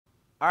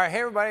All right,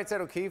 hey everybody, it's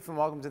Ed O'Keefe and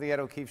welcome to the Ed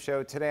O'Keefe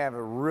Show. Today I have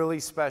a really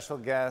special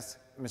guest,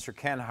 Mr.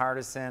 Ken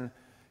Hardison.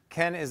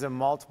 Ken is a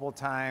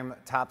multiple-time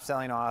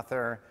top-selling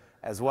author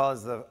as well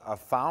as a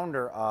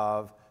founder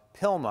of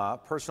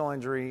PILMA, Personal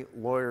Injury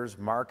Lawyers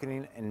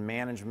Marketing and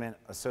Management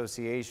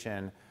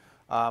Association.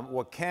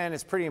 What Ken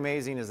is pretty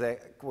amazing is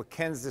that what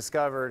Ken's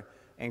discovered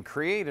and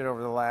created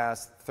over the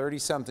last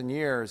 30-something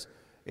years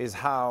is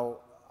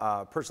how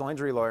personal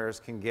injury lawyers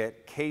can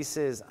get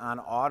cases on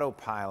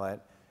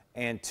autopilot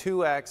and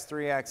 2x,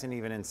 3x, and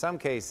even in some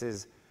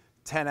cases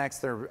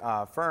 10x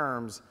their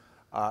firms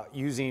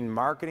using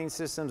marketing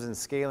systems and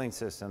scaling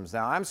systems.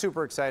 Now I'm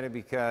super excited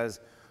because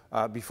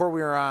before we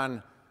were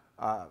on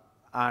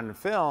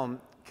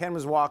film, Ken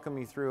was walking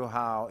me through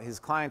how his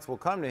clients will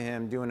come to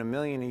him doing $1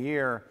 million a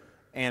year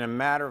and in a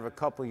matter of a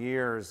couple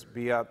years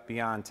be up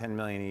beyond 10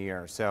 million a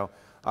year. So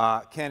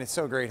Ken, it's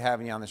so great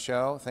having you on the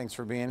show. Thanks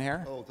for being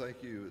here. Oh,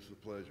 thank you. It's a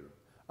pleasure.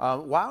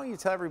 Why don't you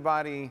tell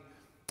everybody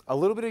a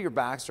little bit of your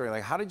backstory?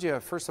 Like, how did you,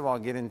 first of all,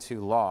 get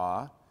into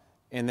law?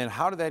 And then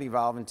how did that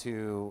evolve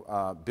into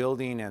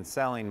building and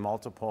selling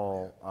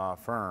multiple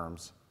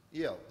firms?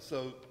 Yeah,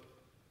 so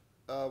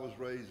I was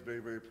raised very,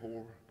 very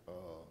poor.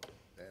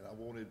 And I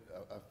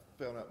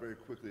found out very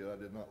quickly that I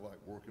did not like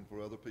working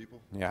for other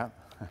people. Yeah.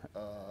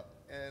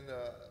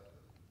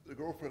 The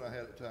girlfriend I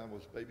had at the time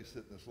was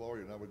babysitting this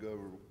lawyer, and I would go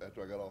over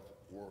after I got off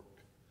work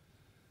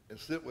and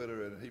sit with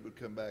her, and he would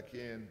come back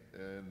in,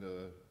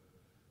 and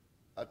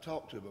I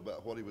talked to him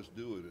about what he was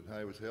doing and how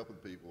he was helping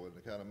people and the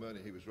kind of money.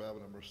 He was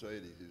driving a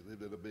Mercedes. He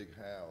lived in a big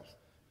house.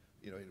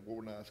 You know, he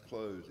wore nice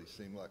clothes. He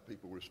seemed like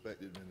people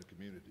respected him in the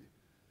community.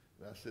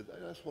 And I said, hey,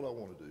 that's what I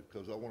want to do,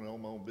 because I want to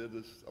own my own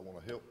business, I want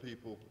to help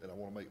people, and I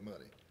want to make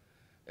money.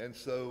 And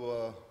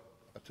so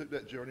I took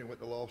that journey,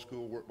 went to law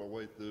school, worked my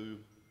way through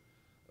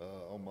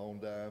on my own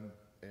dime,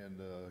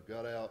 and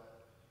got out,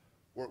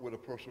 worked with a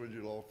personal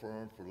injury law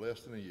firm for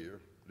less than a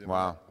year. Then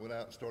wow. Went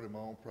out and started my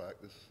own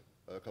practice,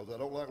 because I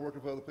don't like working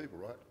for other people,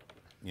 right?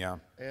 Yeah.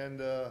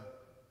 And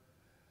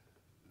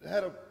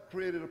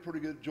created a pretty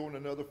good, joined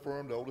another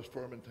firm, the oldest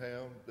firm in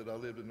town that I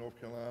lived in North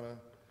Carolina,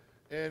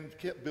 and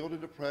kept building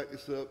the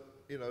practice up,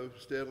 you know,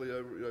 steadily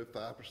over,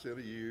 5%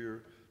 a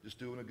year, just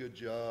doing a good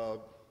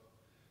job,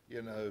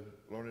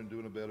 learning and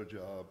doing a better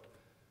job.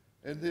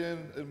 And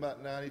then in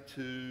about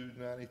 92,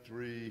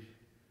 93,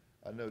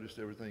 I noticed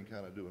everything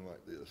kind of doing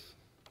like this.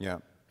 Yeah.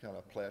 Kind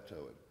of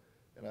plateauing.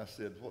 And I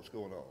said, what's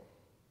going on?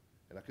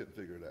 And I couldn't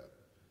figure it out.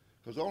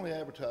 Because the only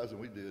advertising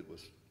we did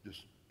was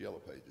just yellow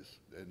pages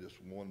and just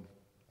one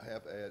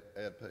half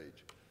ad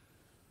page.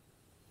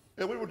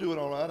 And we were doing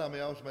all right. I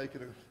mean, I was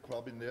making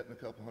probably netting a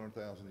couple $100,000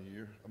 a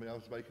year. I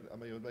was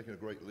making a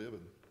great living.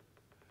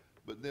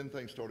 But then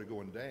things started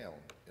going down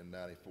in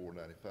 94,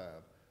 95.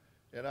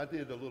 And I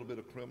did a little bit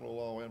of criminal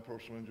law and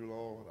personal injury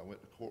law. And I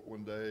went to court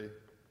one day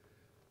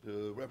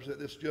to represent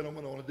this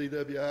gentleman on a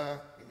DWI.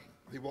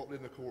 He walked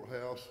in the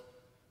courthouse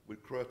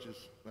with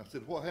crutches. And I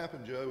said, what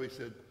happened, Joe? He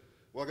said,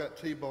 well, I got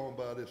T-boned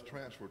by this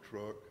transfer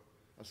truck.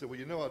 I said, well,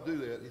 you know I do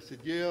that. He said,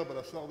 yeah, but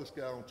I saw this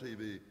guy on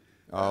TV.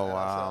 Oh, and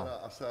wow.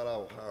 I said I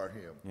will hire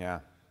him. Yeah.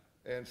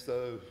 And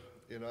so,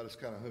 I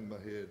just kind of hung my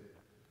head.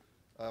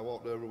 I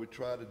walked over, we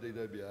tried the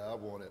DWI, I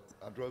won it.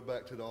 I drove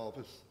back to the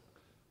office.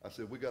 I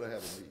said, we got to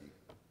have a meeting.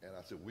 And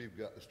I said, we've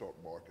got to start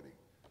marketing.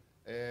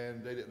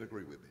 And they didn't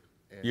agree with me.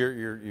 And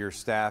Your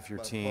staff, your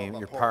team,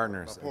 your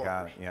partners.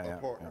 Got it. Yeah,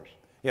 partners.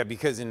 Yeah,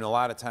 because in a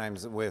lot of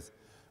times with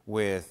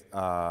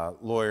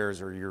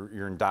lawyers, or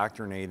you're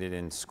indoctrinated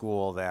in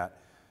school that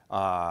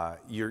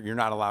you're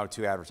not allowed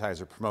to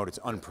advertise or promote. It's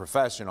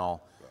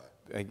unprofessional.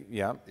 Right.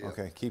 Yeah.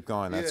 Okay. Keep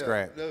going. That's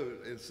great. No.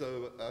 And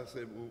so I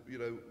said, well,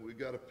 we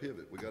got to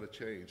pivot. We got to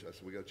change. I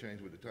said, we got to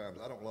change with the times.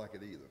 I don't like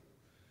it either.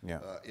 Yeah.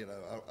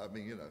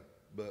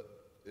 But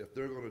if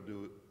they're going to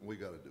do it, we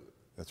got to do it.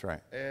 That's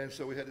right. And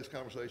so we had this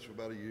conversation for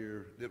about a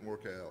year. Didn't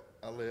work out.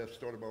 I left,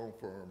 started my own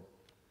firm,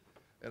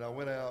 and I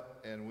went out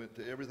and went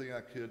to everything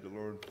I could to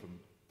learn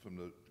from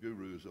the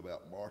gurus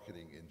about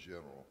marketing in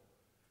general.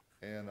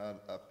 And I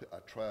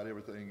tried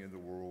everything in the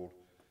world.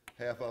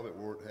 Half of it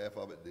worked, half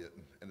of it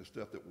didn't. And the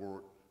stuff that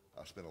worked,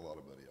 I spent a lot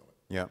of money on it.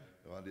 Yeah.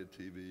 I did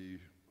TV,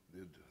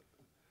 did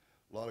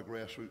a lot of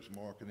grassroots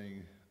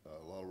marketing,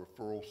 a lot of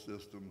referral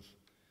systems.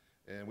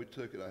 And we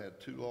took it. I had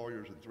 2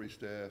 lawyers and 3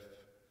 staff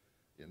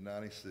in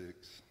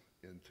 96.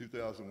 In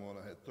 2001,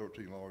 I had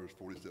 13 lawyers,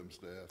 47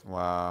 staff.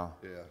 Wow.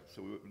 Yeah.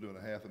 So we were doing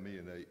 $500,000 to $8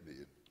 million.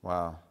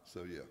 Wow.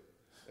 So yeah.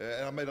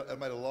 And I made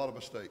a lot of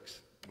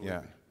mistakes.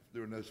 Believe me.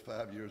 During those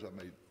 5 years, I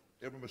made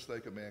every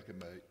mistake a man can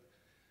make.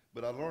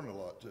 But I learned a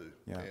lot too.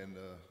 Yeah. And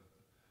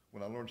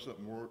when I learned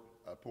something worked,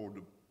 I poured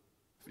the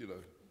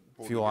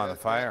fuel on the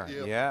fire.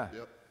 Yep. Yeah.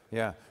 Yep.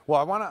 Yeah. Well,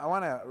 I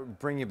want to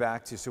bring you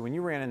back to, so when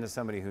you ran into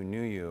somebody who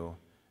knew you,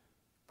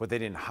 but they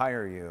didn't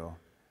hire you,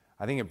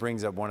 I think it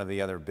brings up one of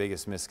the other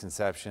biggest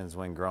misconceptions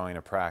when growing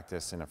a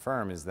practice in a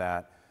firm is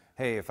that,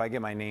 hey, if I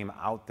get my name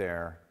out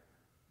there,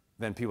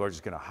 then people are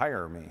just going to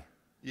hire me.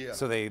 Yeah.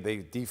 So they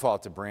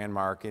default to brand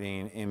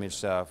marketing, image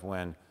stuff,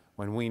 when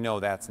we know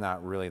that's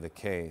not really the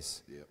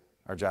case. Yep.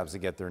 Our job is to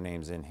get their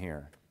names in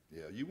here.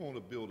 Yeah, you want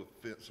to build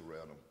a fence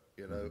around them,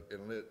 you know,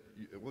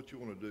 and what you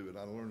want to do, and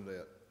I learned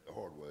that the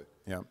hard way.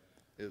 Yeah.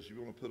 Is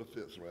you want to put a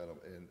fence around them,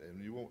 and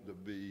you want to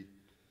be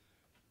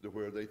to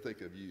where they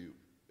think of you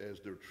as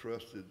their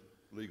trusted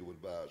legal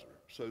advisor.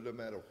 So no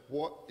matter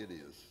what it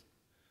is,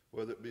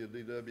 whether it be a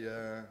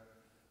DWI,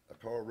 a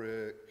car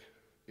wreck,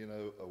 you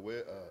know,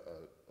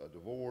 a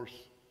divorce,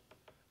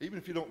 even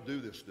if you don't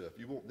do this stuff,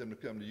 you want them to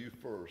come to you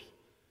first.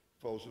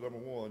 Because number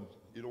one,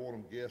 you don't want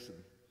them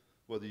guessing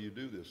whether you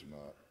do this or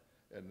not.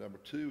 And number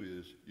two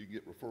is you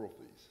get referral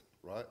fees,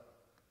 right?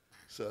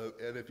 So,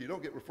 and if you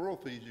don't get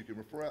referral fees, you can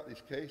refer out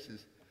these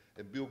cases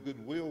and build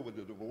goodwill with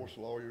the divorce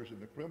lawyers and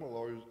the criminal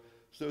lawyers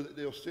so that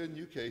they'll send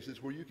you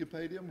cases where you can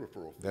pay them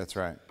referral fees. That's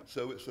right.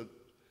 So it's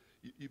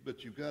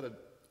but you've got to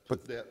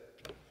put that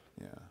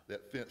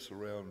fence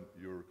around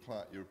your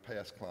client, your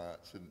past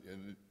clients,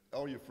 and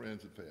all your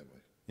friends and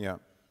family. Yeah.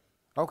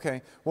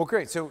 Okay. Well,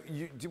 great. So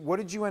what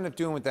did you end up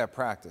doing with that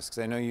practice? Because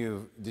I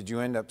know did you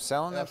end up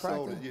selling that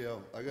practice? I sold it,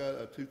 yeah. I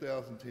got a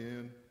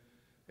 2010,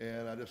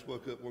 and I just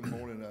woke up one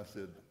morning and I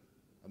said,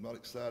 I'm not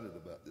excited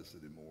about this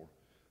anymore.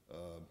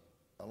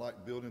 I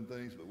like building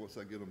things, but once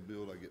I get them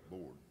built, I get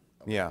bored.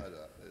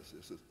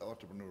 It's an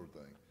entrepreneur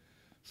thing.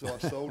 So I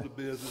sold the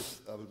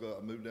business. I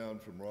moved down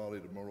from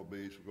Raleigh to Myrtle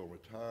Beach. We're going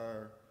to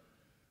retire.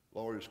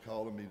 Lawyers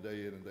calling me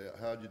day in and day out.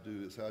 How'd you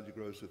do this? How'd you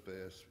grow so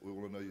fast? We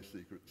want to know your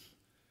secrets.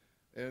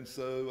 And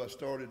so I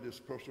started this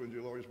Personal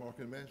Injury Lawyers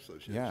Marketing Management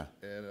Association. Yeah.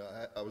 And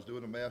I was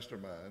doing a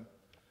mastermind.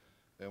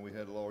 And we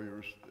had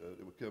lawyers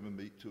that would come and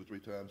meet 2 or 3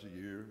 times a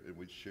year, and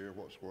we'd share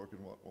what's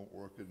working, what won't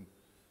work, and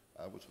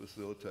I would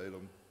facilitate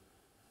them.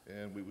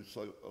 And we would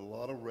see a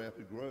lot of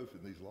rapid growth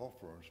in these law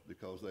firms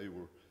because they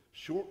were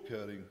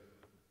shortcutting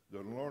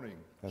their learning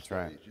stage.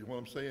 Right. You know what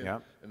I'm saying?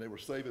 Yep. And they were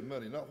saving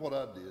money. Not what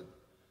I did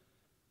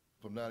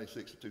from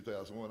 96 to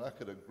 2001. I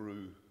could have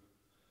grew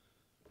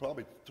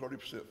probably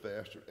 30%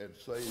 faster and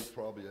saved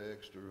probably an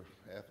extra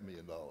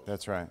 $500,000.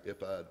 That's right.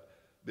 If I'd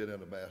been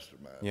in a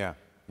mastermind. Yeah.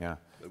 Yeah.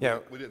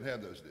 We didn't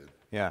have those then.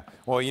 Yeah.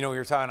 Well, you know, we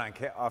were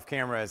talking off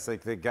camera. It's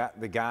like the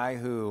guy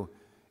who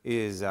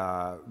is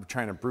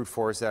trying to brute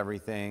force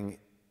everything,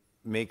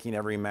 making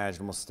every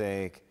imaginable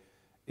mistake,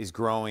 is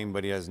growing,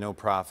 but he has no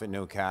profit,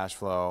 no cash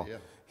flow. Yeah.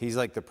 He's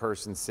like the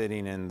person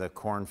sitting in the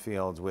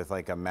cornfields with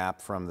like a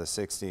map from the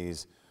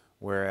 60s,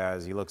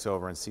 whereas he looks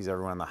over and sees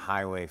everyone on the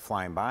highway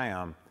flying by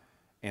him,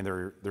 and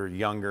they're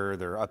younger,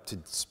 they're up to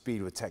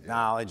speed with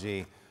technology.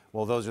 Yeah.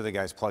 Well, those are the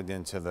guys plugged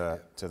into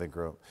the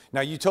group.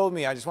 Now, you told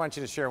me, I just want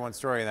you to share one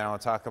story, and then I want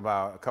to talk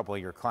about a couple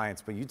of your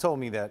clients, but you told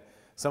me that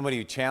somebody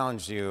who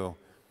challenged you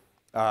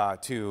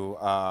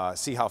to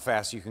see how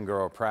fast you can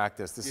grow a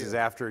practice. This is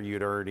after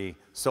you'd already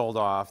sold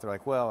off. They're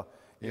like, well,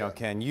 you know,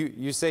 Ken,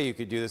 you say you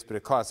could do this, but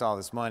it costs all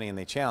this money, and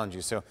they challenge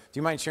you. So do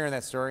you mind sharing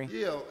that story?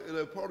 Yeah,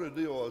 part of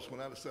the deal was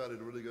when I decided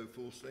to really go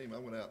full steam, I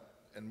went out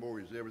and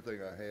mortgaged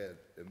everything I had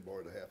and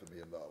borrowed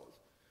 $500,000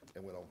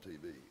 and went on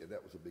TV, and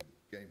that was a big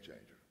game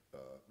changer.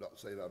 Not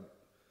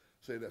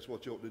saying that's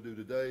what you ought to do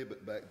today,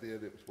 but back then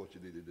it was what you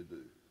needed to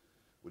do.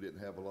 We didn't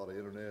have a lot of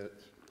internet.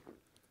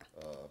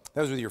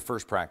 That was with your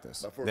first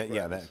practice? My first practice.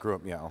 Yeah, that grew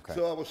up, yeah, okay.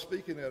 So I was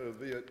speaking at an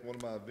event, one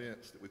of my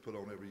events that we put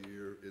on every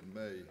year in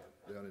May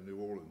down in New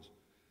Orleans.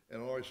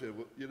 And a lawyer said,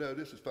 well, you know,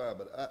 this is fine,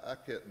 but I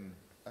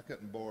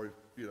couldn't borrow,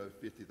 you know,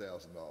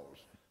 $50,000.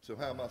 So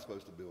how am I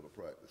supposed to build a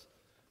practice?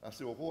 I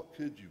said, well, what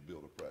could you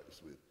build a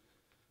practice with?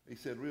 He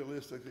said,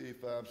 realistically,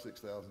 $5,000,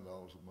 $6,000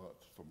 a month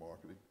for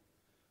marketing.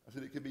 I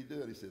said, it can be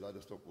done. He said, I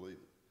just don't believe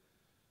it.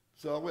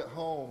 So I went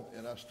home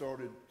and I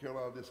started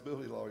Carolina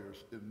Disability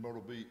Lawyers in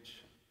Myrtle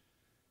Beach.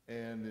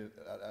 And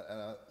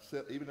I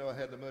said, even though I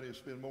had the money to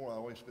spend more, I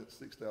only spent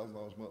 $6,000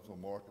 a month on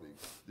marketing.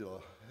 Did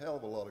a hell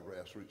of a lot of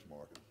grassroots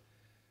marketing.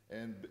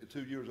 And in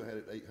 2 years, I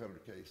had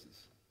 800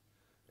 cases.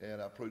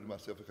 And I proved to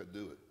myself I could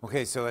do it.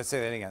 Okay, so let's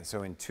say that again.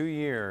 So in 2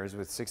 years,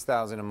 with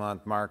 $6,000 a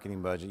month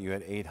marketing budget, you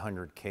had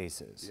 800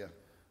 cases. Yeah.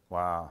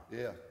 Wow.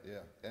 Yeah.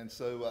 And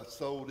so I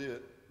sold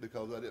it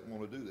because I didn't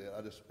want to do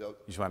that. You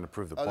just wanted to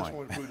prove the point. I just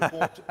wanted to prove the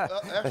point.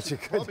 Actually,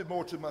 probably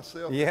more to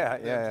myself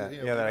than to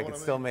him. That I could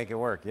still make it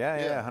work.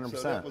 Yeah, 100%.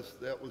 So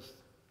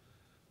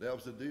that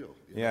was the deal.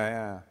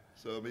 Yeah.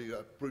 So I mean,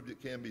 I proved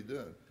it can be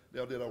done.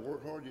 Now, did I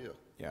work hard?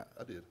 Yeah.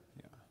 I did.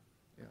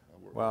 Yeah,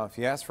 I worked well, hard. if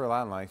you ask for a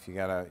lot in life, you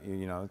gotta,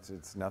 you know,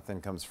 it's nothing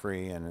comes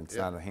free, and it's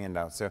not a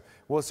handout. So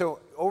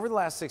over the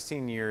last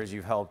 16 years,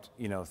 you've helped,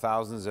 you know,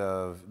 thousands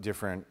of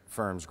different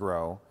firms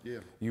grow. Yeah.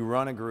 You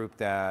run a group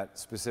that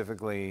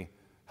specifically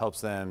helps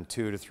them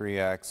 2 to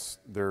 3x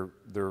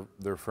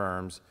their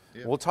firms.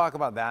 Yeah. We'll talk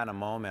about that in a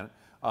moment.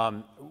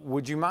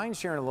 Would you mind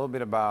sharing a little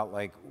bit about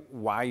like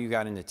why you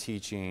got into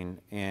teaching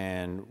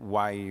and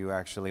why you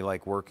actually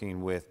like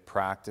working with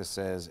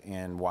practices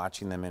and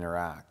watching them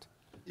interact?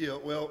 Yeah,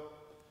 well,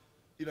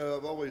 you know,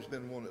 I've always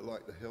been one that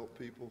liked to help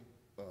people.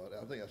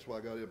 I think that's why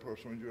I got into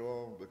personal injury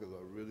law, because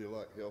I really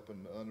like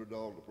helping the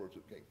underdog, the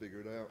person that can't figure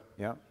it out.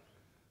 Yeah.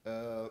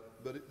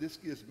 But this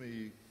gives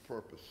me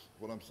purpose.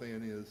 What I'm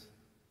saying is,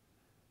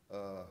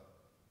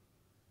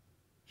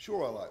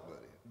 Sure, I like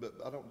money, but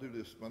I don't do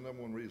this. My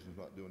number one reason is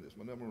not doing this.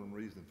 My number one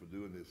reason for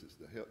doing this is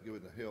to help,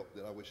 giving the help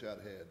that I wish I'd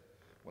had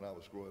when I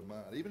was growing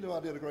mine. Even though I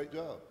did a great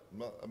job,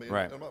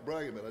 Right. I'm not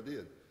bragging, but I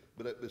did.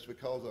 But it's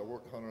because I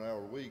worked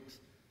 100-hour weeks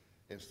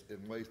and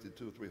wasted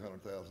 $200,000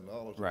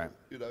 or $300,000. Right.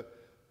 You know,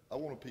 I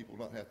want people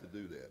not have to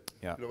do that.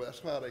 Yeah. You know,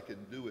 that's why they can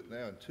do it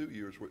now in 2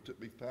 years where it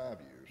took me 5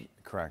 years.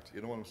 Correct.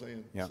 You know what I'm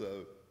saying? Yeah.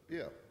 So,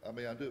 yeah, I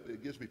mean, I do.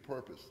 It gives me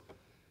purpose.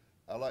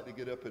 I like to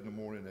get up in the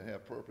morning and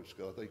have purpose,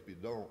 because I think if you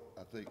don't,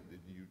 I think that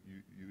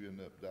you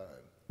end up dying.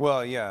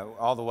 Well, yeah,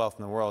 all the wealth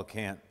in the world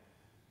can't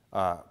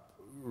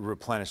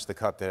replenish the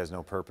cup that has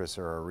no purpose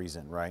or a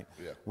reason, right?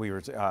 Yeah. We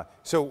were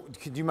so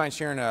could you mind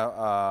sharing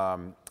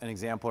an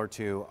example or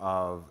two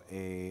of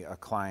a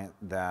client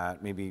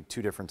that, maybe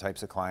two different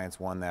types of clients,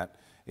 one that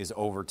is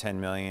over 10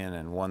 million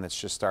and one that's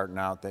just starting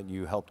out that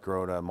you helped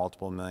grow to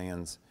multiple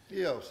millions?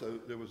 Yeah, so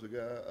there was a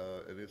guy,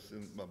 and it's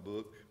in my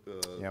book.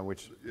 Yeah,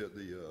 which?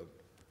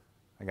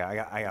 Yeah, I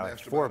got like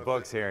 4 Mastermind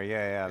books Effect. here.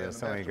 Yeah, Yeah, there's the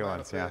so many good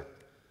ones. Mastermind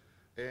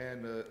Yeah.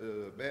 Effect.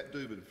 And Matt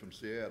Dubin from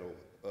Seattle,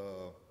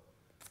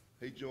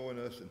 he joined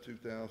us in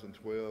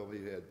 2012.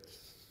 He had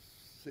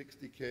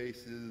 60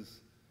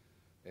 cases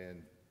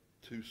and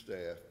 2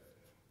 staff.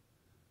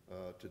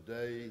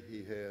 Today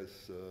he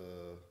has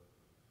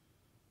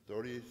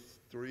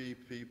 33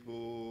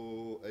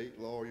 people, 8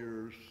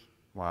 lawyers.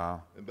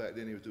 Wow. And back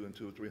then he was doing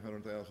 $200,000 or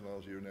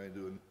 $300,000 a year. Now he's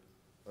doing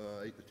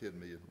 8 to 10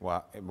 million.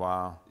 Wow.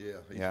 Wow.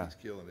 Yeah, he's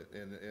killing it.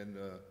 And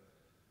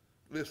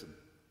listen,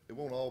 it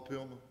wasn't all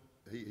Pilma.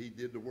 He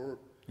did the work.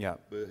 Yeah.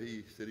 But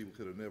he said he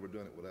could have never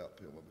done it without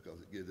Pilma,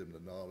 because it gives him the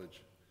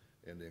knowledge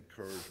and the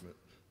encouragement,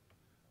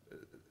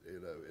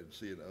 you know, and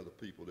seeing other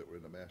people that were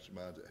in the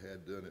masterminds that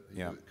had done it. He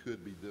knew it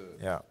could be done.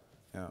 Yeah.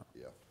 Yeah.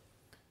 Yeah.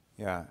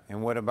 Yeah.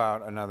 And what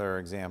about another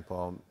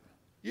example?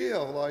 Yeah,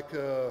 like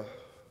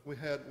we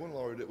had one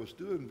lawyer that was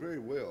doing very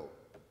well.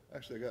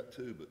 Actually, I got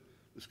 2, but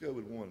let's go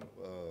with one.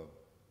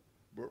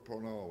 Bert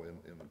Parnell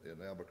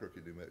in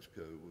Albuquerque, New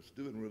Mexico, was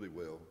doing really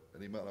well,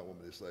 and he might not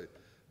want me to say,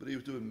 but he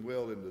was doing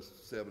well in the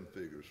 7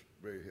 figures,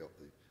 very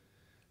healthy.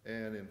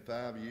 And in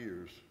 5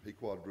 years, he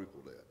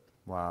quadrupled that.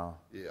 Wow.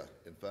 Yeah,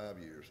 in 5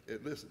 years.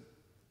 And listen,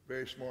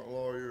 very smart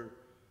lawyer,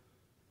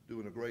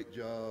 doing a great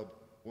job,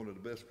 one of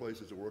the best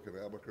places to work in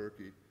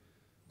Albuquerque,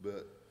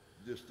 but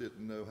just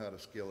didn't know how to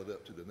scale it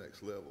up to the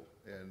next level.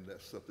 And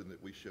that's something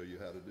that we show you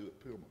how to do at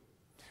Pilma.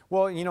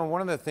 Well, you know, one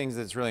of the things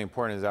that's really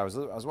important is I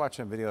was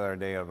watching a video the other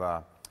day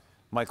of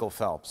Michael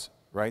Phelps,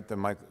 right?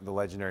 The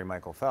legendary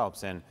Michael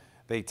Phelps, and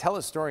they tell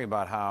a story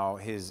about how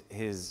his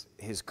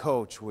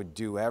coach would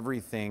do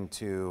everything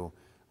to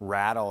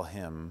rattle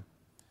him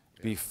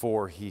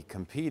before he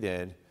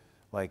competed,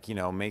 like, you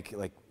know,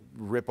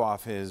 rip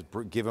off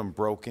give him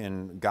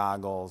broken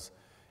goggles,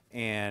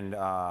 and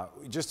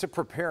just to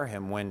prepare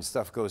him when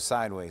stuff goes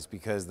sideways,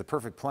 because the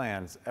perfect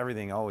plans,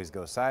 everything always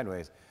goes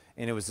sideways.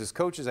 And it was his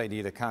coach's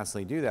idea to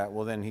constantly do that.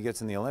 Well, then he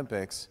gets in the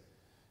Olympics,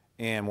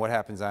 and what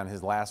happens on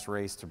his last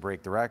race to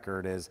break the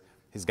record is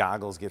his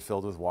goggles get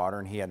filled with water,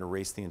 and he had to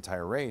race the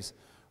entire race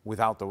with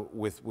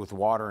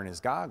water in his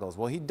goggles.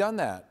 Well, he'd done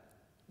that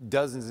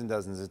dozens and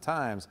dozens of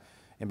times,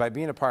 and by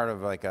being a part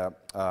of like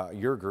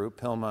your group,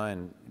 Pilma,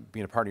 and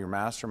being a part of your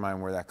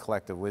mastermind, where that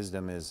collective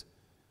wisdom is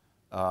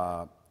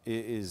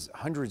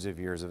hundreds of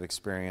years of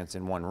experience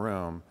in one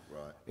room.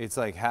 Right. It's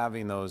like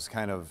having those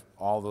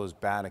all those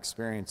bad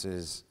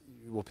experiences.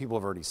 Well, people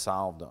have already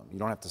solved them. You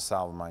don't have to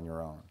solve them on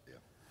your own.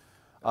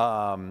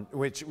 Yeah.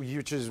 Which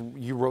is,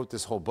 you wrote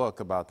this whole book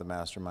about the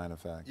mastermind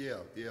effect. Yeah,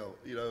 yeah.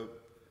 You know,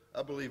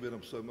 I believe in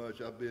them so much.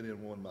 I've been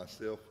in one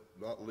myself,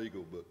 not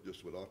legal, but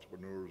just with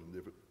entrepreneurs and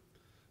different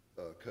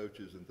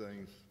coaches and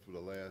things for the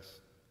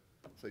last,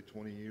 say,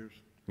 20 years.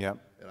 Yep.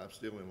 And I'm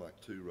still in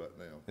like 2 right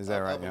now. Is that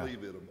right? I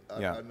believe in them.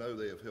 I know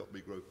they have helped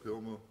me grow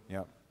Pilma.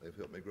 Yep. They've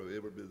helped me grow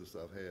every business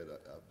I've had.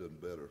 I've done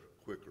better,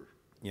 quicker.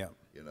 Yep.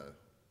 You know,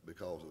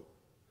 because of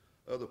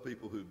other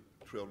people who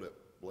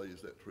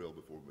blazed that trail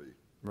before me.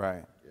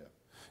 Right. Yeah.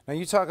 Now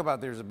you talk about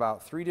there's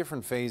about 3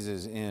 different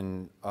phases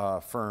in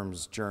a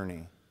firm's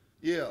journey.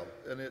 Yeah,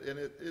 and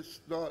it's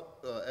not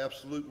an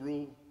absolute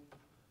rule,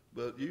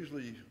 but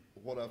usually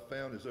what I've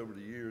found is over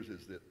the years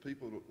is that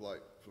people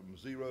like from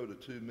 0 to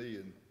 2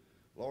 million,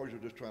 lawyers are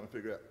just trying to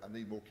figure out, I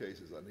need more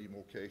cases, I need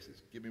more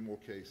cases, give me more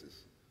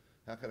cases.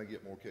 How can I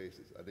get more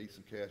cases? I need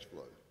some cash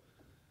flow.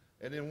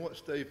 And then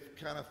once they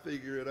kind of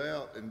figure it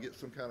out and get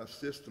some kind of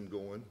system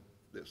going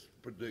that's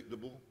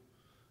predictable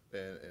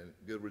and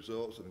good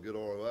results and good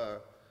ROI,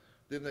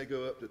 then they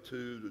go up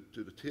to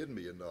the $10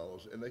 million,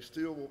 and they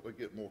still want to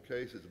get more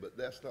cases, but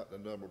that's not the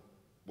number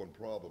one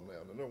problem now.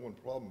 The number one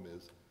problem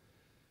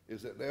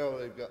is that now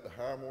they've got to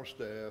hire more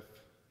staff.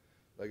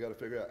 They got to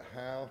figure out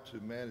how to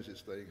manage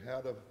this thing,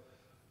 how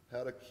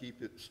to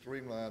keep it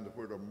streamlined to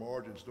where their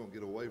margins don't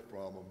get away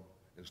from them.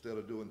 Instead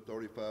of doing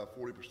 35,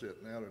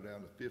 40%, now they're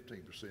down to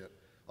 15%.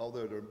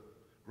 Although they're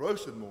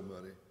grossing more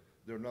money,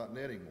 they're not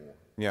netting more.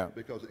 Yeah.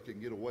 Because it can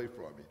get away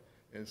from you.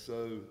 And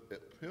so at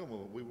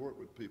Pilma, we work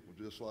with people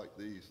just like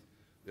these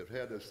that have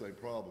had those same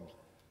problems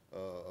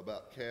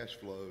about cash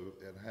flow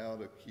and how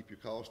to keep your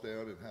costs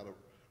down and how to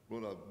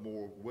run a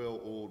more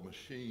well-oiled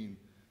machine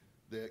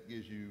that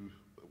gives you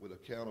with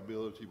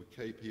accountability, with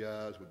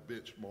KPIs, with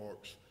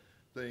benchmarks,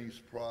 things,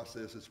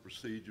 processes,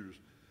 procedures,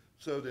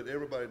 so that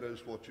everybody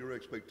knows what your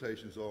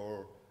expectations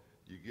are.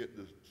 You get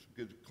the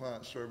good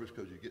client service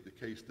because you get the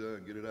case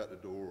done, get it out the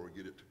door, or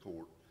get it to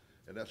court,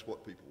 and that's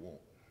what people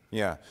want.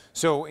 Yeah.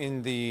 So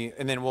and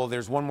then, well,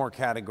 there's one more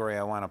category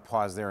I want to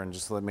pause there and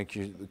just and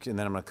then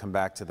I'm going to come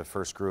back to the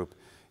first group,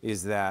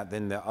 is that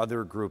then the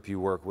other group you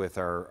work with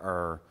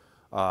are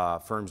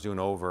firms doing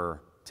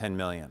over 10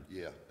 million.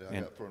 Yeah, I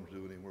got firms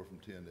doing anywhere from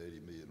 10 to 80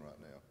 million right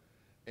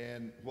now.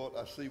 And what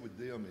I see with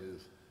them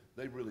is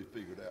they've really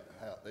figured out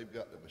how, they've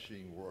got the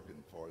machine working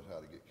as far as how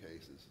to get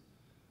cases.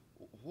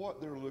 What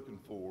they're looking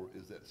for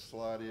is that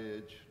slight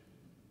edge.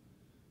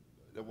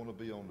 They want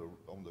to be on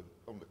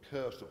the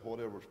cusp of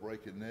whatever's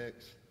breaking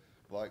next.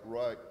 Like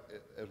right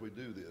as we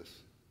do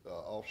this,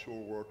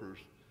 offshore workers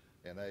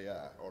and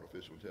AI,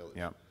 artificial intelligence.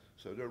 Yep.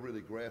 So they're really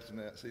grasping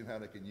that, seeing how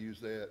they can use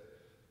that.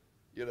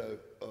 You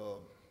know,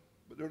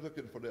 but they're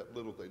looking for that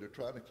little thing. They're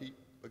trying to keep,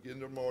 again,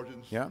 their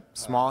margins. Yeah,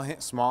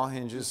 small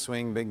hinges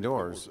swing big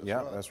doors. Yeah,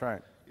 right. That's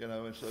right. You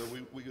know, and so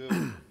we go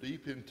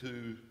deep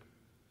into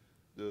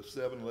the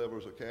 7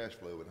 levers of cash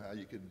flow and how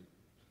you can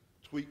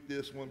tweak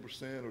this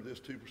 1% or this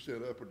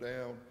 2% up or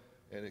down,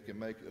 and it can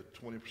make a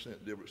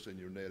 20% difference in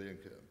your net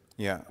income.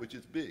 Yeah. Which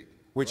is big.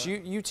 Which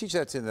right? you teach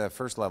that to the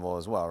first level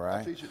as well,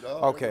 right? I teach it to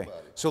okay.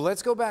 Everybody. So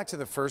let's go back to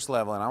the first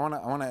level, and I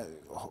want to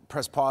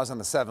press pause on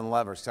the 7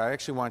 levers, because I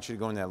actually want you to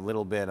go into that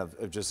little bit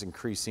of just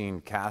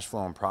increasing cash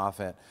flow and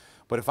profit.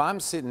 But if I'm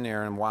sitting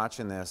there and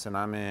watching this, and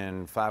I'm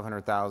in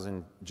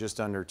 500,000,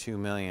 just under 2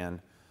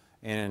 million,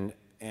 and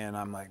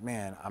I'm like,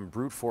 man, I'm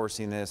brute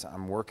forcing this.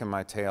 I'm working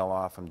my tail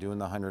off. I'm doing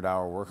the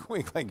 100-hour work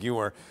week like you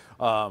were.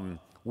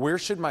 Where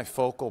should my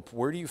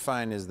where do you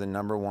find is the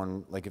number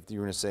one, like if you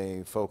were going to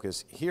say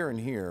focus here and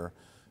here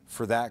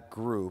for that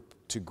group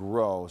to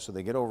grow so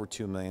they get over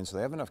 2 million, so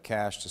they have enough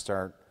cash to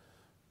start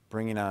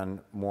bringing on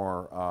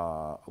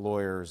more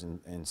lawyers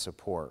and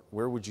support?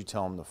 Where would you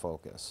tell them to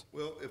focus?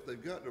 Well, if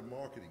they've got their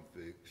marketing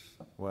fixed,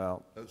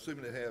 well,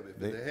 assuming they have it,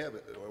 if they have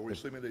it, or we're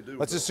assuming they do.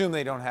 Let's assume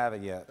they don't have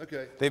it yet.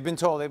 Okay. They've been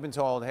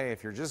told, hey,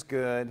 if you're just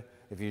good,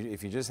 if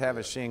you just have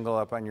a shingle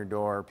up on your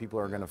door, people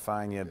are going to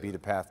find you, beat a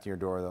path to your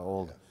door, the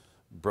old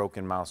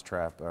broken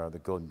mousetrap, the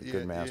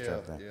good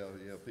mousetrap thing.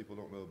 Yeah, people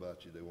don't know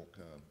about you, they won't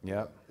come.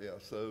 Yeah. Yeah,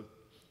 so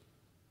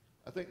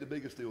I think the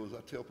biggest deal is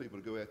I tell people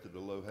to go after the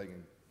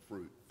low-hanging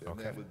fruit, and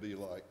that would be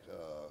like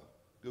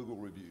Google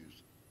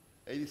reviews.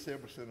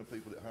 87% of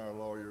people that hire a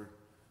lawyer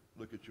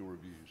look at your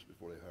reviews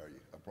before they hire you,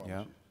 I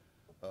promise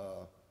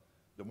you.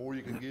 The more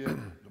you can get,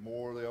 the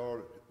more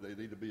they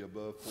need to be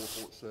above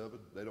 4.7.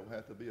 They don't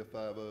have to be a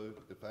 5.0.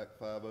 In fact,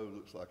 5.0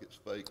 looks like it's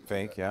fake.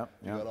 Fake,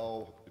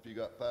 if you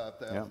got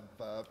 5,000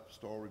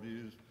 5-star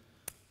reviews,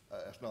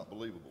 that's not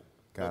believable.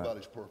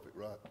 Nobody's perfect,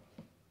 right?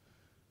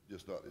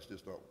 It's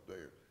just not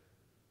there.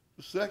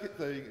 The second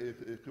thing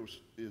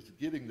is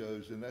getting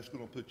those, and that's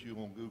going to put you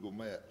on Google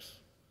Maps.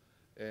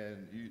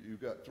 And you've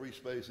got 3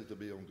 spaces to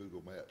be on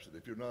Google Maps. And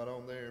if you're not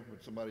on there,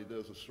 when somebody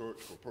does a search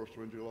for a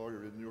personal injury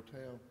lawyer in your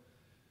town,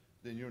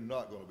 then you're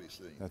not going to be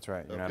seen. That's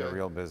right. You're not a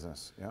real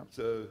business. Yeah.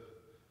 So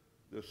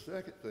the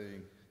second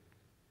thing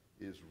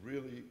is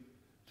really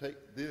take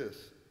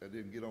this and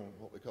then get on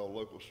what they call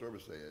local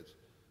service ads,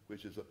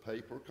 which is a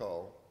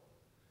pay-per-call.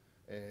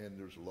 And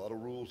there's a lot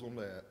of rules on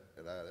that,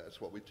 and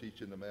that's what we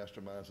teach in the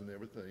masterminds and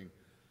everything.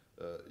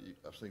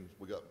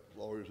 We got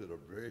lawyers that are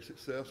very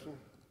successful,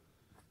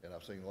 and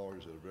I've seen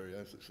lawyers that are very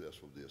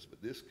unsuccessful with this,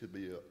 but this could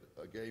be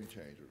a game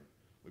changer.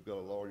 We've got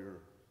a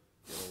lawyer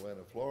in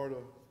Atlanta, Florida,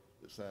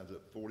 that signs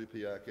up 40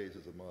 PI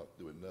cases a month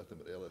doing nothing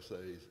but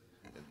LSAs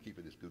and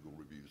keeping his Google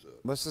reviews up.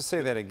 Let's just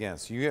say that again.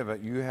 So you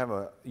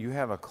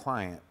have a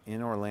client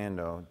in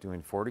Orlando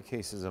doing 40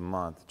 cases a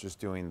month, just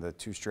doing the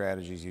 2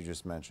 strategies you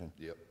just mentioned.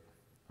 Yep.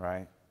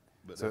 Right?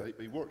 But so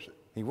he works it.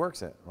 He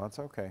works it. Well, that's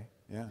okay.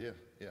 Yeah. Yeah.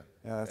 Yeah,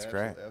 that's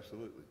great.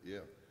 Absolutely, yeah.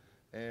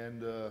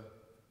 And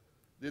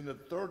then the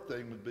third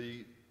thing would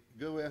be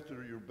go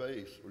after your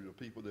base or your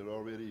people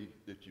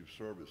that you've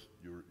serviced,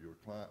 your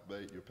client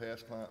base, your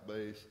past client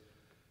base.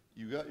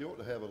 You ought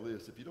to have a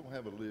list. If you don't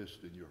have a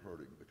list, then you're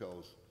hurting,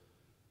 because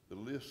the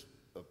list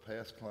of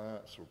past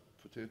clients or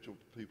potential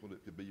people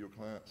that could be your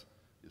clients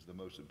is the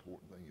most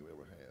important thing you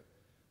ever have.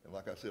 And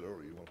like I said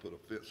earlier, you want to put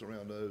a fence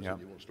around those, and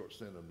you want to start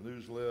sending them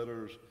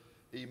newsletters,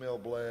 email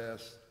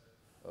blasts,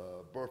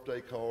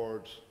 birthday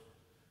cards.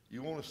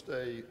 You want to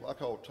stay, what I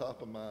call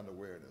top of mind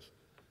awareness,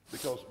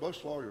 because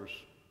most lawyers,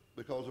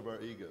 because of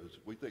our egos,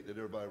 we think that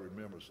everybody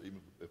remembers,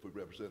 even if we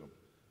represent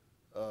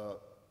them.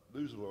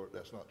 News alert,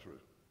 that's not true.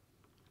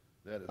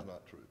 That is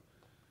not true.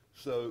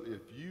 So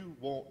if you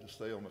want to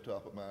stay on the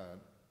top of mind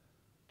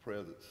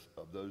presence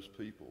of those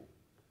people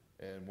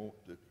and want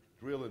to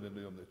drill into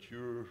them that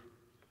you're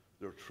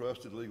their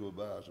trusted legal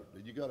advisor,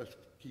 then you got to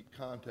keep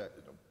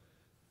contacting them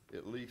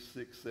at least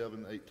 6,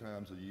 7, 8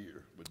 times a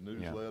year with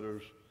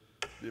newsletters,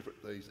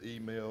 different things,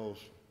 emails,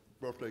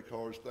 birthday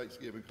cards,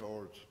 Thanksgiving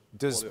cards,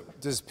 Does whatever.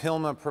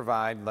 Pilma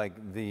provide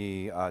like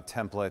the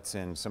templates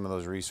and some of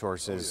those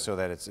resources so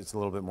that it's a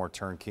little bit more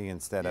turnkey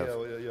instead of?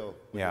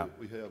 Yeah.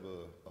 We have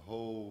a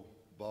whole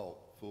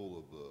vault full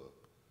of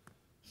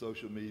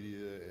social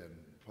media and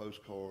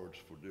postcards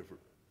for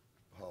different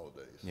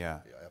holidays. Yeah.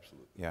 Yeah,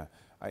 absolutely. Yeah.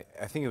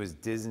 I think it was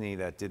Disney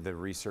that did the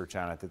research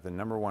on it, that the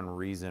 #1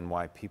 reason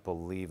why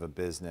people leave a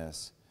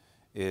business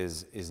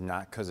is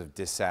not because of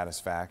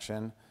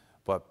dissatisfaction,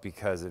 but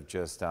because of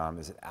just,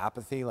 is it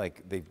apathy?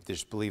 Like they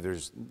just believe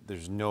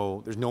there's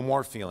no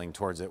more feeling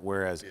towards it.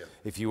 Whereas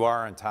if you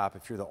are on top,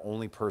 if you're the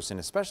only person,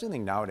 especially I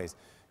think nowadays,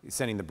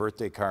 sending the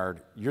birthday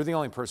card, you're the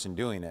only person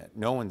doing it.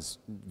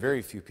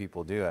 Very few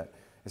people do it,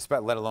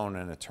 let alone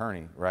an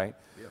attorney, right?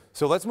 Yeah.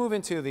 So let's move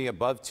into the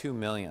above 2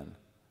 million,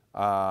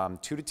 2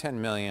 to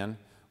 10 million.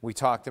 We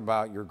talked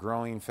about you're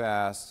growing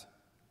fast,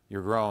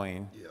 you're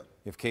growing. Yeah.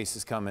 You have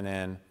cases coming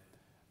in.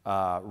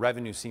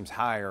 Revenue seems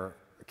higher.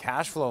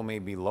 Cash flow may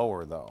be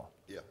lower though.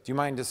 Yeah. Do you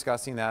mind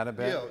discussing that a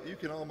bit? Yeah, you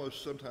can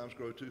almost sometimes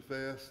grow too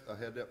fast. I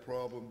had that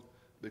problem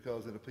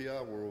because in the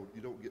PI world, you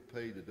don't get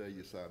paid the day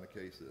you sign a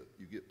case up.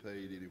 You get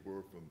paid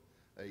anywhere from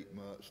 8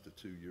 months to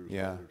 2 years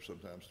later,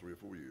 sometimes 3 or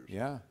 4 years.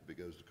 Yeah. If it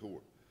goes to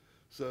court.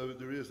 So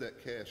there is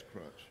that cash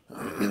crunch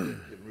that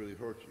can really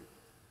hurt you.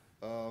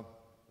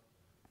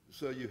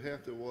 So you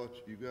have to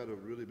watch, you got to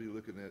really be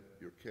looking at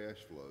your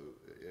cash flow,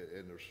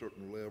 and there's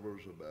certain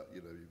levers about,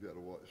 you've got to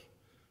watch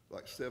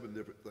like 7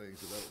 different things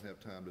that I don't have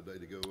time today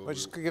to go over. Well,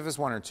 just give us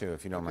 1 or 2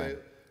 if you don't mind.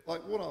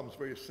 Like one of them is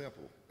very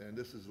simple, and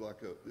this is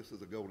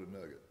a golden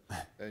nugget,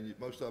 and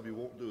most of you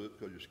won't do it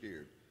because you're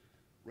scared.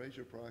 Raise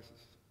your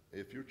prices.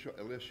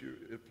 Unless you're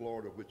in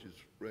Florida, which is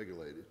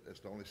regulated, that's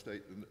the only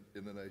state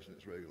in the nation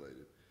that's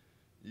regulated.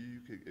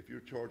 If you're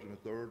charging a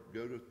third,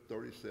 go to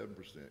 37%,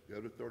 go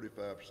to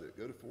 35%,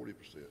 go to 40%.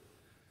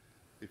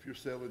 If you're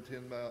selling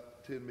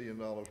 $10 million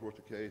worth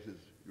of cases,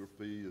 your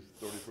fee is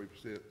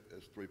 33%,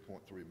 that's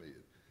 $3.3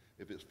 million.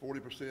 If it's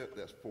 40%,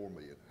 that's $4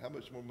 million. How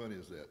much more money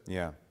is that?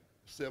 Yeah.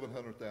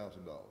 $700,000.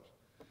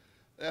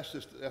 That's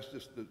just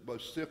the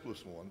most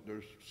simplest one.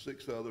 There's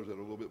 6 others that are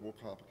a little bit more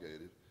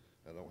complicated.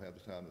 I don't have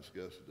the time to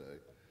discuss today.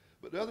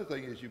 But the other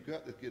thing is you've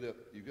got to get up,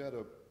 you've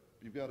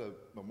got to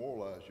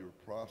memorialize your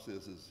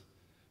processes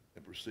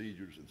and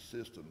procedures and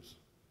systems,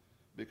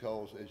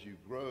 because as you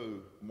grow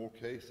more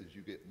cases,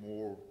 you get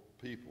more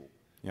people.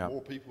 Yeah. The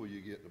more people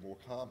you get, the more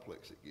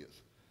complex it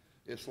gets.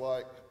 It's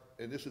like,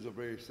 and this is a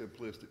very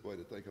simplistic way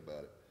to think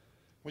about it.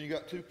 When you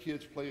got 2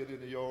 kids playing in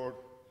the yard,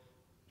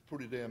 it's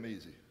pretty damn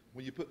easy.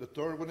 When you put the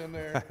third one in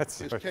there,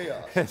 it's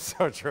chaos. It's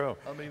so true.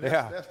 I mean,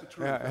 that's the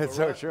truth. Yeah, it's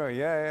so true.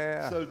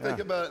 Yeah. So think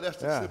about it. That's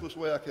the simplest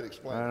way I can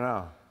explain it.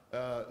 I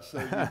know. So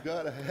you've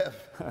got to have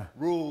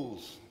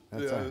rules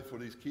for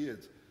these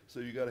kids. So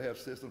you got to have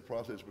system,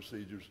 process,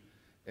 procedures,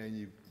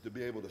 and to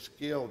be able to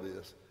scale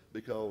this,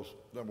 because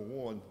number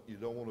 1, you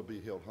don't want to be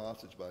held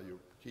hostage by your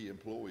key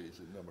employees,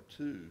 and number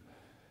 2,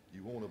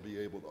 you want to be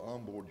able to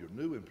onboard your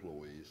new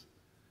employees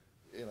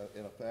in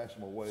a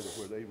fashionable way to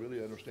where they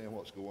really understand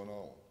what's going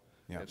on.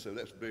 Yeah. And so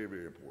that's very,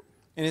 very important.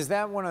 And is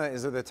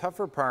it the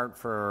tougher part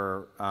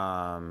for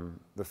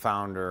the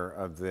founder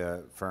of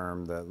the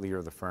firm, the leader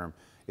of the firm?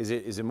 Is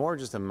it more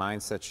just a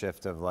mindset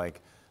shift of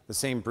like the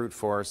same brute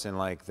force and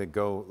like that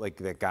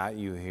got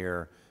you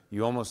here?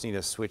 You almost need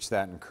to switch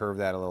that and curve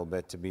that a little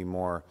bit to be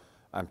more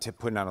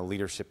putting on a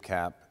leadership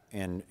cap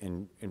and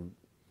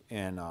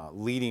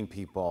leading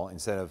people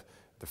instead of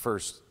the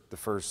first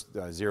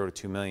 0 to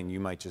 2 million. You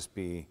might just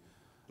be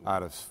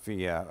out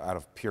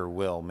of pure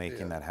will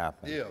making that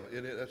happen. Yeah,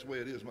 and that's the way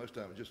it is most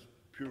times. Just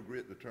pure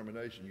grit and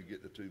determination, you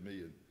get to 2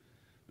 million.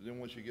 But then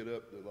once you get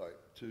up to like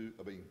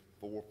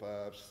 4,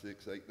 5,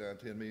 6, 8, 9,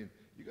 10 million,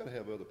 you got to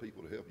have other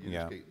people to help you. You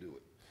just can't do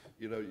it.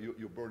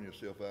 You'll burn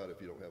yourself out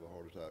if you don't have a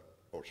heart attack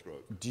or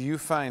stroke. Do you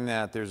find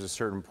that there's a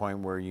certain point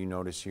where you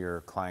notice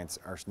your clients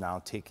are now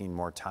taking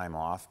more time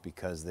off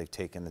because they've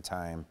taken the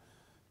time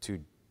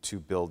to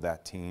build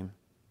that team?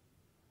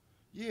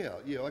 Yeah.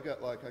 I got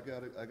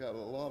a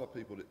lot of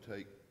people that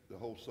take the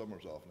whole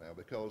summers off now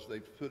because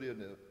they've put in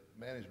the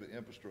management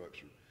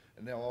infrastructure,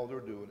 and now all they're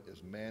doing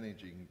is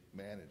managing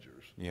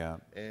managers. Yeah.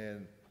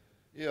 And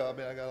I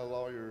got a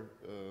lawyer.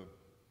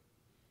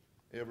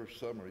 Every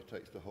summer he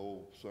takes the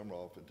whole summer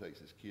off and takes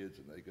his kids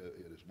and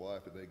his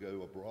wife, and they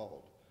go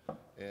abroad.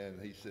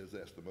 And he says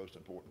that's the most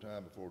important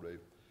time before they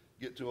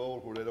get too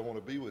old where they don't want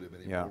to be with him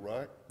anymore,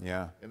 right?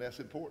 Yeah. And that's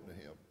important to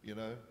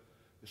him,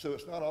 So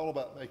it's not all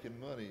about making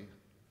money,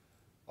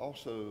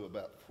 also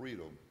about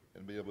freedom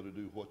and be able to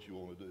do what you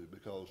want to do,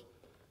 because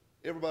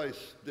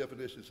everybody's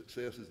definition of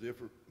success is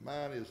different.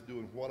 Mine is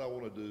doing what I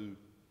want to do,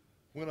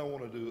 when I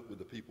want to do it, with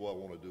the people I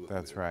want to do it with.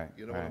 That's right.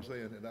 You know what I'm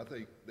saying? And I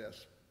think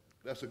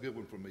that's a good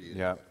one for me.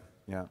 Anyway.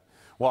 Yeah.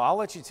 Well, I'll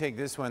let you take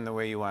this one the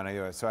way you want to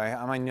do it. So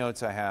on my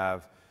notes I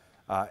have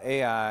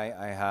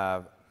AI, I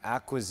have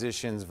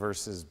acquisitions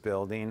versus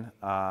building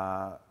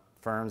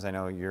firms. I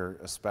know you're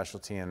a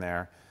specialty in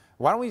there.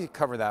 Why don't we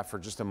cover that for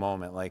just a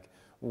moment? Like,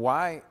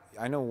 why?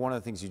 I know one of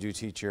the things you do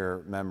teach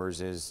your members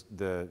is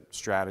the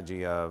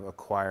strategy of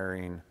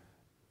acquiring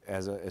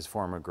as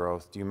form of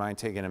growth. Do you mind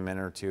taking a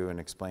minute or two and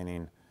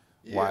explaining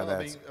why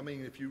that's? I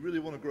mean, if you really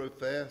want to grow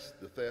fast,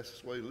 the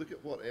fastest way, look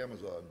at what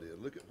Amazon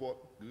did. Look at what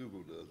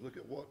Google does. Look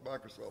at what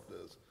Microsoft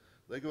does.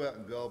 They go out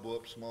and gobble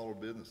up smaller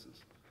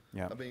businesses.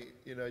 Yeah. I mean,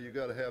 you know, you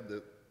got to have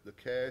the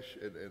cash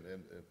and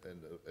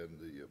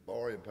the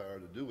borrowing power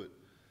to do it.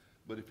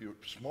 But if you're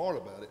smart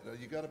about it, now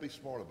you got to be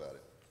smart about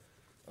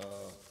it.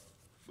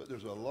 But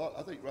there's a lot.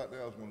 I think right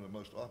now is one of the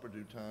most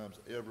opportune times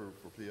ever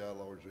for PI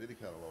lawyers or any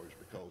kind of lawyers,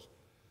 because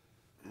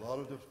a lot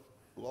of the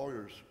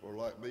lawyers are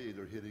like me.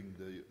 They're hitting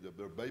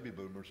they're baby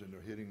boomers, and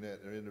they're hitting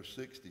that. They're in their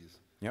 60s.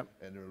 Yep.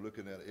 And they're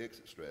looking at an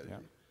exit strategy.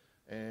 Yep.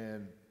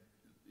 And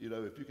you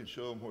know, if you can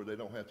show them where they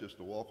don't have just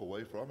to walk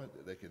away from it,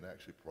 that they can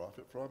actually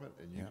profit from it,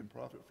 and you can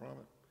profit from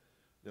it,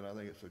 then I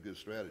think it's a good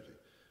strategy.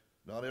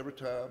 Not every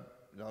time,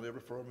 not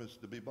every firm is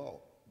to be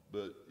bought,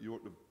 but you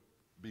ought to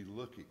be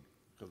looking,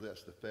 because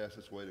that's the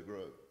fastest way to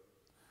grow.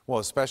 Well,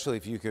 especially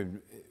if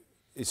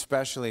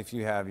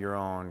you have your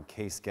own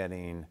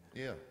case-getting,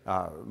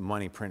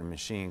 money printing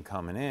machine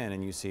coming in,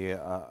 and you see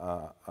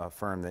a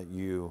firm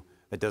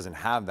that doesn't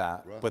have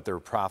that, but they're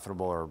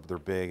profitable or they're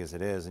big as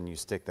it is, and you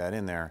stick that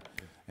in there,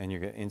 and you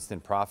get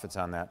instant profits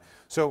on that.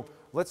 So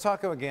let's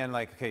talk again.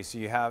 Like, okay, so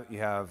you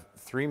have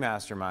 3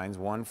 masterminds.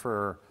 One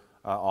for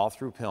all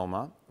through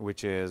PILMA,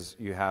 which is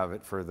you have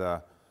it for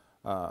the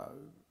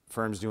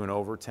firms doing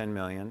over 10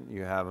 million.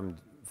 You have them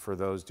for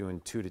those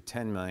doing 2 to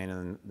 10 million,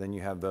 and then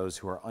you have those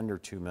who are under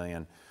 2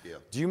 million. Yeah.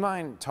 Do you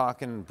mind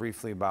talking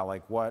briefly about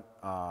like what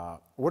are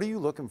you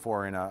looking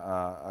for in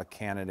a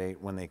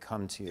candidate when they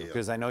come to you?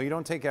 Because I know you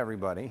don't take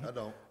everybody. I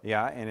don't.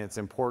 Yeah, and it's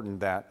important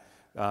that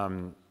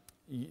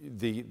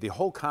the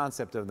whole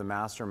concept of the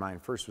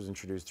mastermind first was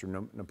introduced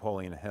through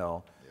Napoleon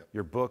Hill. Yep.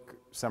 Your book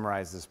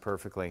summarizes this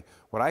perfectly.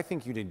 What I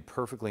think you did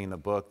perfectly in the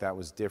book that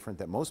was different,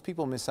 that most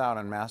people miss out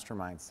on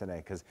masterminds today,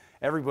 because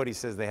everybody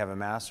says they have a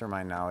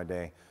mastermind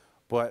nowadays.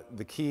 But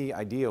the key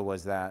idea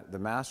was that the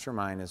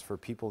mastermind is for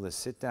people to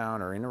sit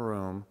down or in a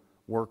room,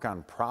 work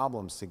on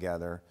problems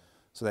together,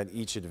 so that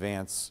each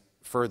advance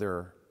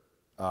further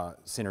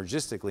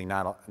synergistically,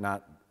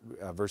 not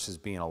versus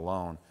being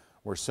alone.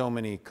 Where so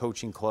many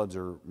coaching clubs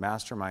or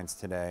masterminds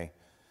today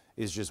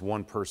is just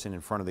one person in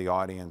front of the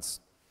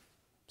audience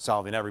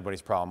solving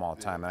everybody's problem all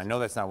the time. And I know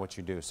that's not what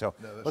you do. So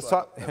no, let's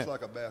talk. That's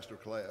like a master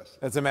class.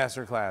 That's a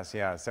master class,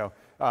 yeah. So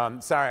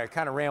sorry, I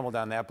kind of rambled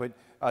on that, but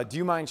do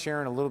you mind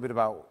sharing a little bit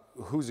about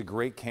who's a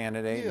great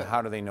candidate and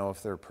how do they know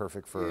if they're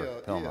perfect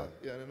for PILMA?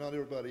 Yeah, and not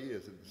everybody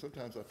is. And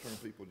sometimes I turn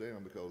people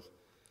down because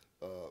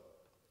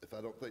if I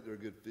don't think they're a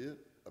good fit,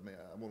 I mean,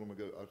 I want them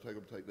to go, I'll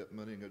take that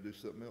money and go do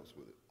something else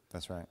with it.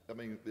 That's right. I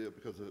mean,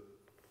 because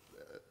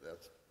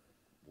that's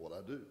what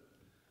I do.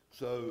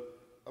 So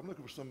I'm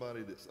looking for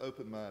somebody that's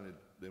open-minded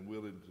and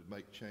willing to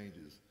make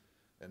changes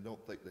and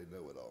don't think they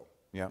know it all.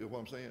 Yeah. You know what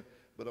I'm saying?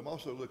 But I'm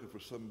also looking for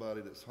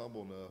somebody that's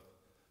humble enough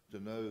to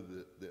know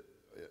that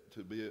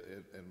to be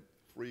and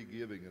free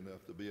giving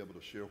enough to be able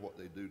to share what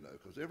they do know,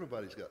 because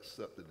everybody's got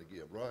something to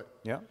give, right?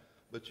 Yeah.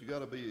 But you got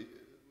to be,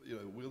 you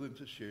know, willing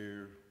to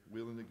share,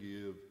 willing to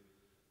give,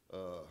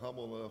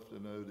 humble enough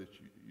to know that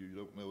you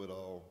don't know it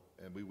all,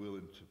 and be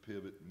willing to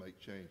pivot and make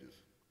changes.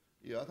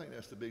 Yeah, I think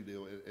that's the big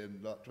deal,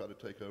 and not try to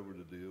take over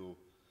the deal,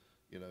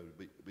 you know,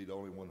 be the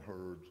only one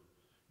heard,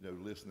 you know,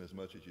 listen as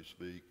much as you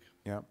speak,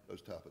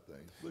 those type of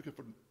things. Looking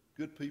for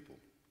good people.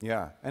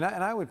 Yeah, and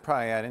I would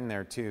probably add in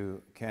there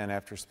too, Ken,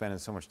 after spending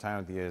so much time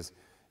with you, is,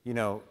 you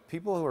know,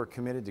 people who are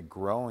committed to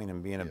growing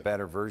and being a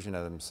better version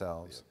of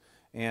themselves.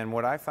 And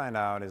what I find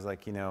out is,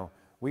 like, you know,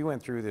 we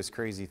went through this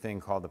crazy thing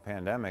called the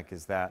pandemic,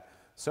 is that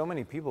so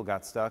many people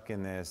got stuck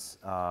in this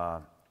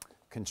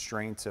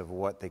constraints of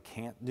what they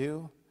can't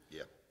do,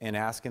 and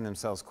asking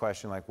themselves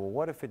questions like, well,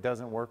 what if it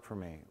doesn't work for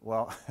me?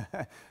 Well,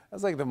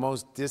 that's like the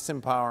most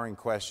disempowering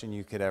question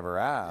you could ever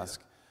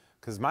ask.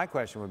 Because my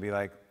question would be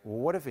like, well,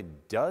 what if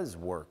it does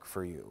work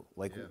for you?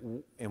 Like,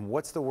 and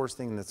what's the worst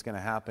thing that's going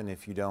to happen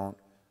if you don't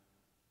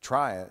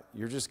try it?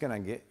 You're just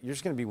going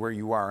to be where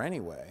you are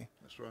anyway.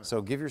 That's right.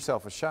 So give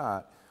yourself a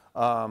shot.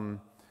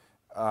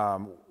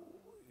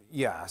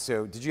 Yeah.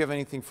 So did you have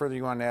anything further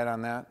you want to add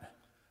on that?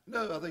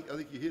 No, I think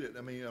you hit it.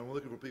 I mean, I'm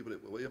looking for people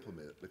that will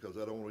implement, because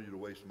I don't want you to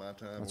waste my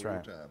time or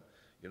your time.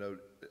 You know,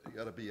 you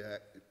got to be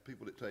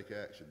people that take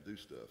action, do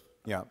stuff.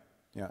 Yeah.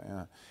 Yeah,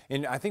 yeah.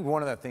 And I think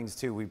one of the things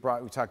too, we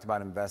talked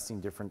about investing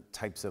different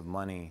types of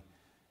money,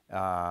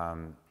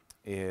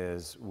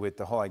 is with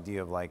the whole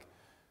idea of like,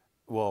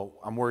 well,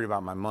 I'm worried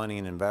about my money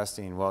and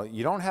investing. Well,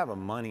 you don't have a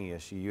money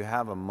issue. You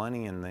have a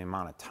money and the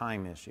amount of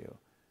time issue.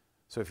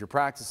 So if your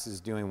practice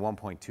is doing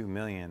 1.2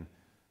 million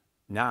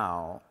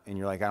now, and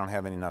you're like, I don't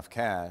have enough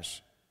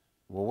cash,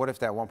 well, what if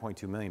that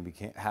 1.2 million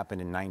happened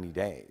in 90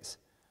 days,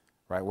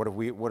 right?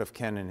 What if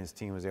Ken and his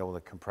team was able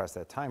to compress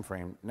that time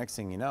frame? Next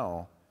thing you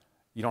know,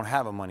 you don't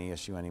have a money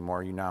issue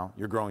anymore.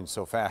 You're growing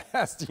so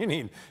fast.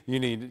 you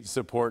need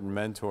support and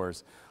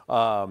mentors.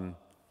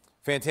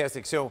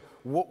 Fantastic. So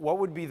what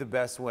would be the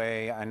best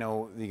way? I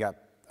know you got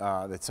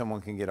that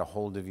someone can get a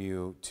hold of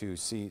you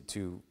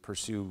to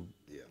pursue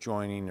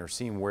joining or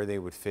seeing where they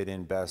would fit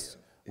in best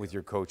with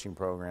your coaching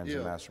programs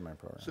and Yeah. mastermind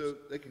programs. So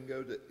they can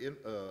go to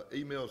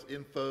emails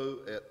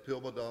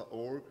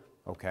info@pilma.org.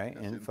 Okay,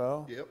 That's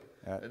info. Yep.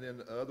 And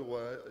then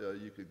otherwise,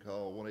 you can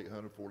call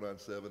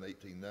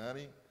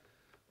 1-800-497-1890,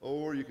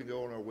 or you can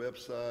go on our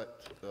website,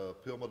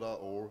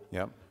 pilma.org.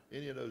 Yep.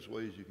 Any of those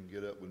ways you can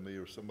get up with me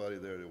or somebody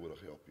there that will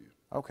help you.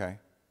 Okay,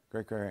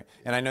 great, great, great.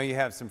 And I know you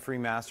have some free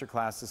master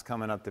classes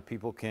coming up that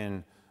people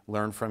can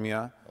learn from you.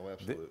 Oh,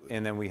 absolutely.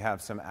 And then we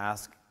have some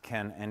Ask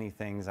Ken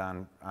Anythings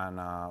on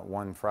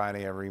one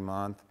Friday every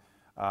month.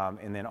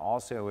 And then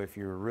also, if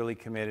you're really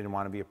committed and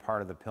want to be a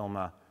part of the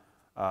PILMA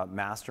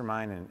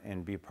mastermind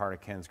and be a part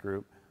of Ken's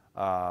group,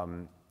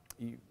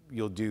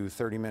 you'll do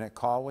 30-minute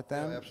call with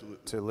them. Yeah,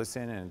 absolutely. To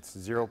listen, and it's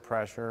zero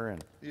pressure.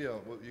 And Yeah,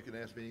 well, you can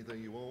ask me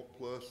anything you want,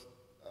 plus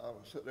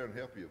I'll sit there and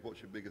help you.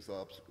 What's your biggest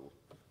obstacle?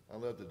 I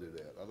love to do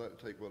that. I like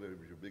to take whatever is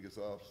your biggest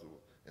obstacle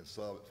and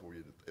solve it for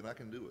you, and I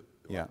can do it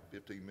in Yeah. like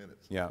 15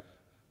 minutes. yeah,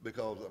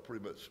 Because I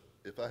pretty much,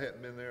 if I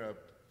hadn't been there, I've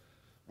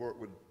worked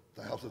with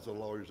thousands of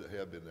lawyers that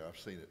have been there. I've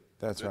seen it.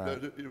 That's right.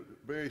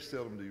 Very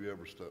seldom do you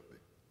ever stump me.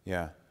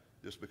 yeah,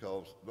 Just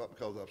because, not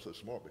because I'm so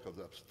smart, because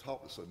I've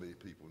talked to so many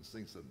people and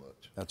seen so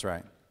much, that's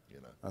right. you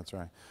know. That's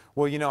right.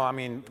 Well, you know, I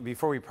mean,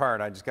 before we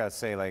part, I just got to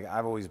say, like,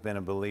 I've always been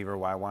a believer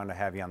why I wanted to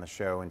have you on the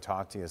show and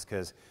talk to you is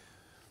because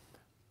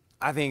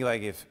I think,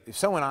 like, if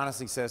someone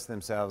honestly says to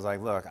themselves, like,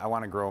 look, I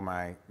want to grow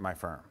my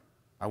firm.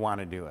 I want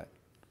to do it.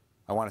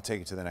 I want to take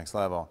it to the next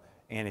level.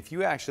 And if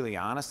you actually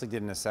honestly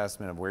did an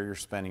assessment of where you're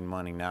spending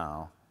money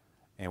now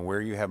and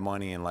where you have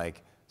money in,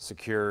 like,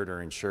 secured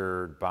or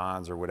insured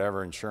bonds or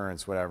whatever,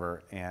 insurance,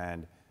 whatever,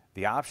 and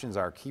the options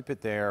are keep it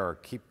there or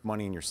keep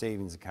money in your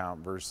savings account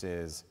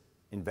versus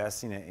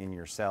investing it in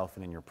yourself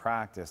and in your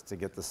practice to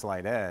get the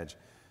slight edge,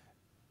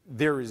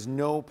 there is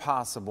no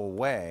possible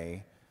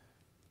way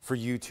for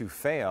you to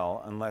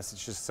fail unless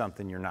it's just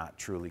something you're not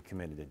truly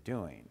committed to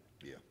doing.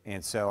 Yeah.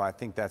 And so I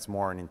think that's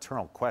more an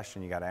internal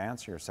question you got to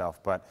answer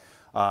yourself. But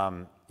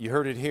you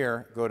heard it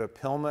here. Go to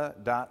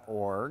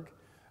pilma.org.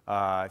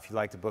 If you'd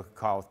like to book a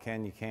call with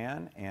Ken, you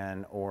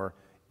can, or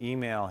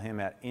email him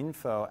at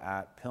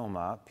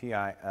info@pilma,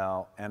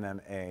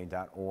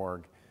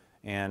 PILMMA.org.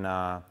 And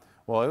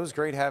well, it was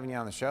great having you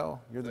on the show.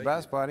 You're the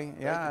best, buddy.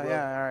 Yeah,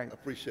 yeah, all right. I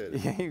appreciate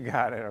it. Yeah, you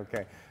got it.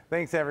 Okay.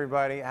 Thanks,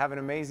 everybody. Have an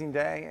amazing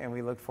day, and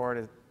we look forward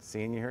to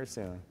seeing you here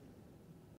soon.